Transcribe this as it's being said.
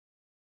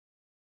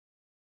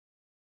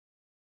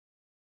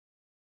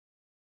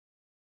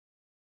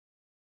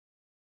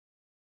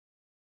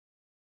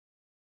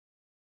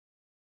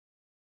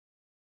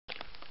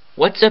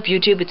What's up,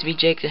 YouTube? It's me,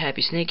 Jake the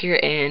Happy Snake here,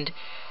 and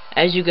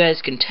as you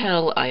guys can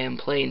tell, I am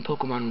playing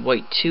Pokemon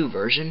White 2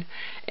 version,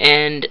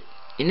 and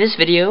in this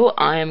video,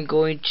 I am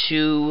going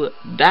to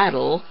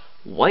battle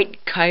White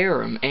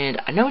Kyurem, and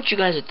I know what you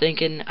guys are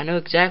thinking. I know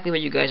exactly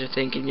what you guys are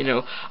thinking. You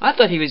know, I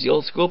thought he was the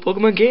old school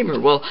Pokemon gamer.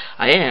 Well,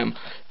 I am,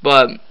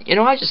 but, you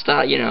know, I just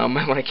thought, you know, I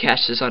might want to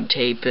catch this on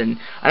tape, and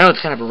I know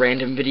it's kind of a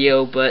random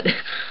video, but,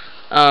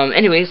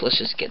 anyways, let's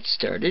just get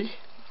started.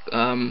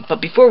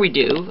 But before we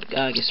do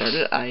get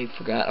started, I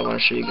forgot, I want to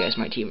show you guys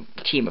my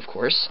team, of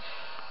course.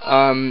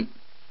 So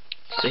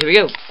here we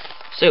go.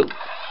 So,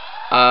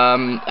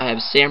 I have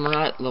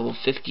Samurott Level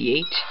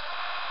 58,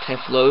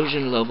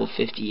 Typhlosion Level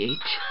 58,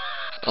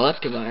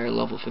 Electivire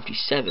Level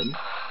 57,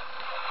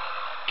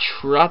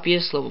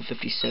 Tropius Level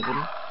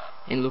 57,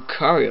 and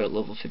Lucario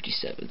Level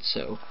 57.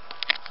 So,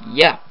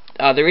 yeah.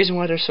 The reason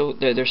why they're so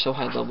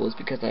high level is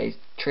because I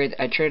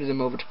traded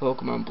them over to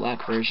Pokemon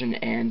Black version,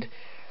 and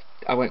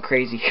I went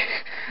crazy.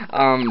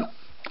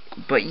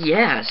 But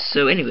yeah,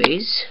 so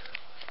anyways,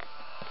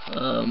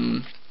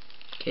 okay,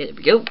 there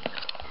we go,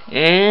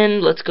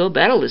 and let's go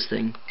battle this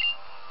thing.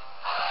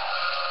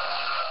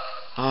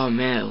 Oh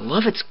man, I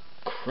love its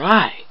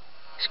cry.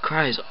 Its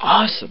cry is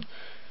awesome.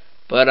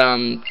 But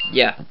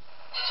yeah,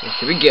 so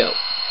here we go.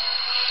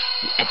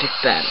 The epic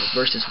battle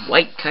versus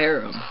White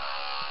Kyurem,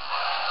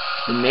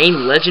 the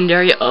main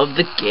legendary of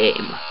the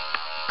game.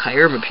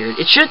 Kyurem appeared.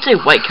 It should say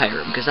White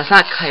Kyurem, because that's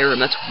not Kyurem,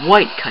 that's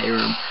White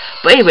Kyurem.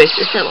 But anyways,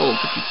 it's at level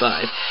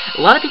 55.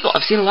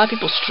 I've seen a lot of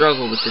people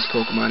struggle with this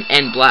Pokemon,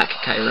 and Black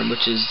Kyurem,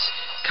 which is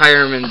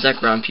Kyurem and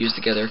Zekrom fused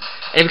together.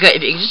 And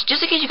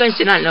just in case you guys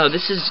did not know,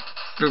 this is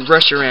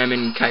Reshiram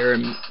and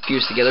Kyurem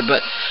fused together,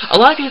 but a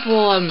lot of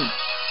people,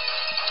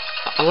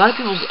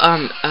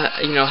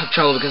 you know, have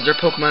trouble because their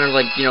Pokemon are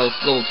like, you know,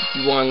 level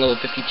 51, level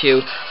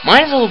 52.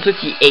 Mine is level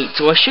 58,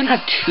 so I shouldn't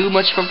have too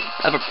much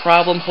of a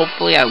problem.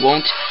 Hopefully I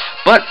won't.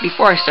 But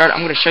before I start,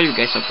 I'm going to show you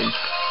guys something.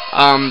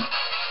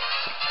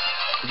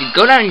 If you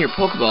go down in your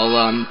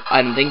Pokeball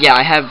item thing, yeah,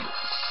 I have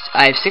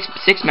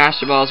six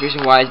Master Balls. The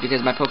reason why is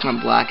because my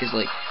Pokemon Black is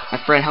like, my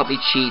friend helped me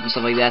cheat and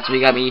stuff like that, so he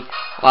got me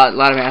a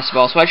lot of Master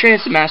Balls. So I traded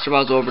some Master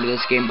Balls over to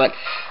this game, but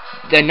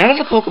none of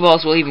the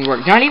Pokeballs will even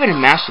work. Not even a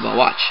Master Ball.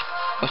 Watch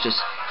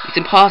this. It's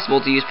impossible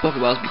to use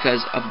Pokeballs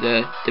because of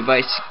the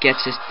device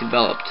gets this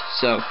developed.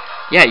 So,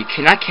 yeah, you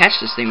cannot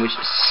catch this thing, which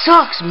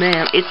sucks,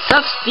 man. It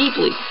sucks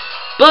deeply.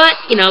 But,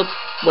 you know,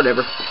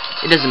 whatever.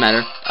 It doesn't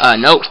matter.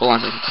 No, hold on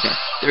a second. Okay,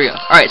 there we go.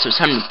 Alright, so it's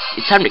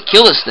time to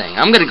kill this thing.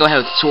 I'm gonna go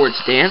ahead with Sword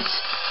Stance.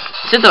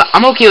 Since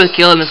I'm okay with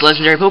killing this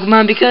legendary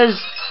Pokemon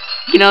because,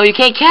 you know, you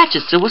can't catch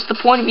it. So what's the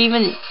point of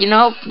even, you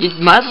know, you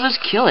might as well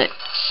just kill it.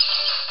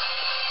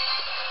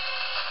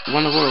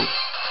 What in the world?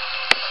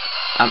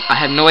 I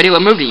have no idea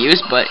what move to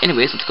use, but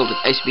anyways, let's go with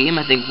Ice Beam.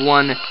 I think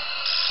one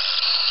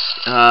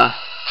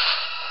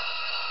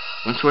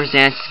Sword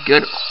Dance is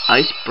good.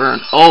 Ice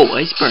Burn. Oh,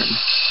 Ice Burn.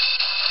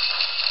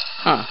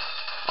 Huh.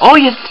 Oh,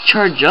 you have to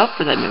charge up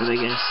for that move, I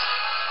guess.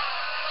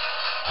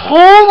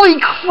 Holy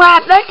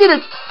crap! That did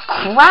a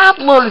crap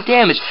load of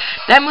damage.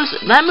 That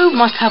move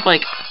must have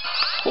like.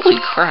 Holy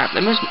crap!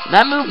 That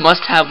move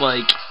must have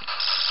like.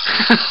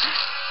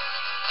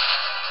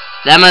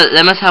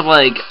 that must have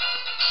like.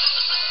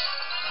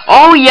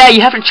 Oh yeah,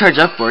 you have to charge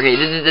up for it.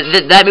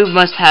 Okay, that move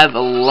must have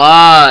a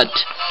lot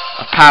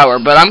of power,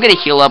 but I'm gonna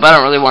heal up. I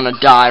don't really want to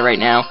die right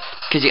now,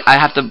 because I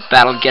have to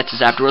battle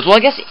Getsus afterwards. Well, I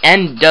guess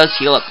N does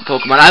heal up the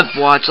Pokemon. I've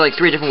watched like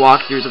 3 different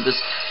walkthroughs of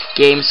this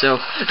game, so...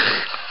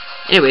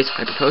 Anyways,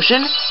 Hyper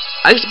Potion,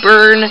 Ice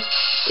Burn,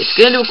 it's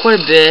gonna do quite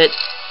a bit.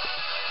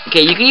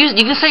 Okay, you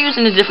can start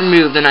using a different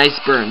move than Ice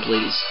Burn,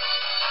 please.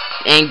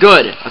 And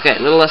good. Okay,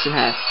 a little less than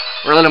half.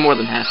 Or a little more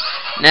than half.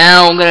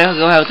 Now, I'm gonna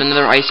go ahead with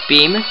another Ice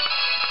Beam.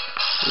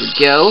 There we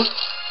go.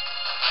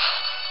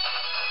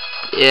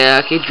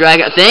 Yeah, okay,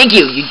 drag out. Thank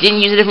you! You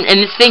didn't use a different... And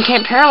this thing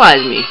can't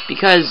paralyze me,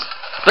 because...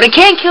 But it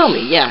can kill me,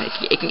 yeah,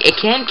 it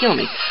can kill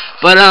me.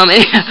 But,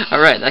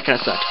 alright, that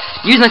kinda sucked.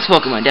 Use next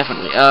Pokemon,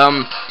 definitely.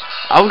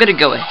 I'm gonna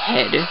go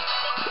ahead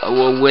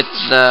with,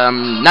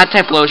 not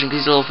Typhlosion,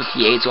 because he's level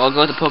 58, so I'll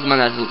go with the Pokemon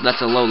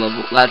that's a low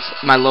level, that's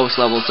my lowest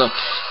level, so,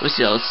 let's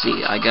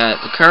see, I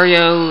got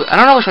Lucario, I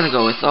don't know which one to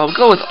go with, I'll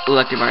go with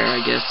Electivire,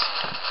 I guess.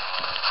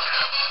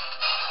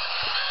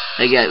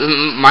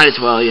 Might as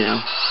well, you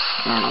know.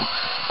 I don't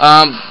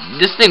know.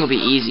 This thing will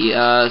be easy.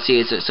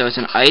 See, so it's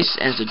an ice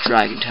and it's a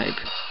dragon type.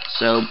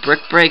 So Brick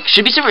Break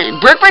should be super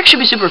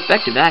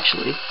effective,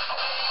 actually.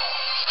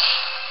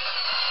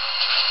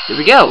 There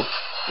we go.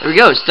 There we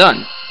go. It's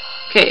done.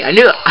 Okay, I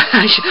knew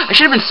I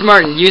should have been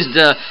smart and used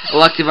the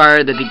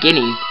Electivire at the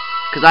beginning,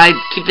 because I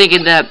keep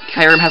thinking that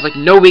Kyurem has like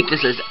no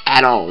weaknesses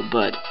at all.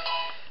 But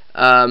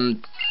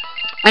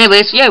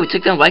anyways, yeah, we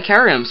took down White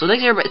Kyurem. So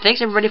thanks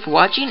everybody for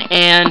watching,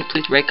 and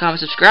please rate, comment,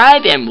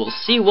 subscribe, and we'll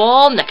see you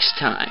all next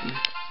time.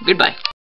 Goodbye.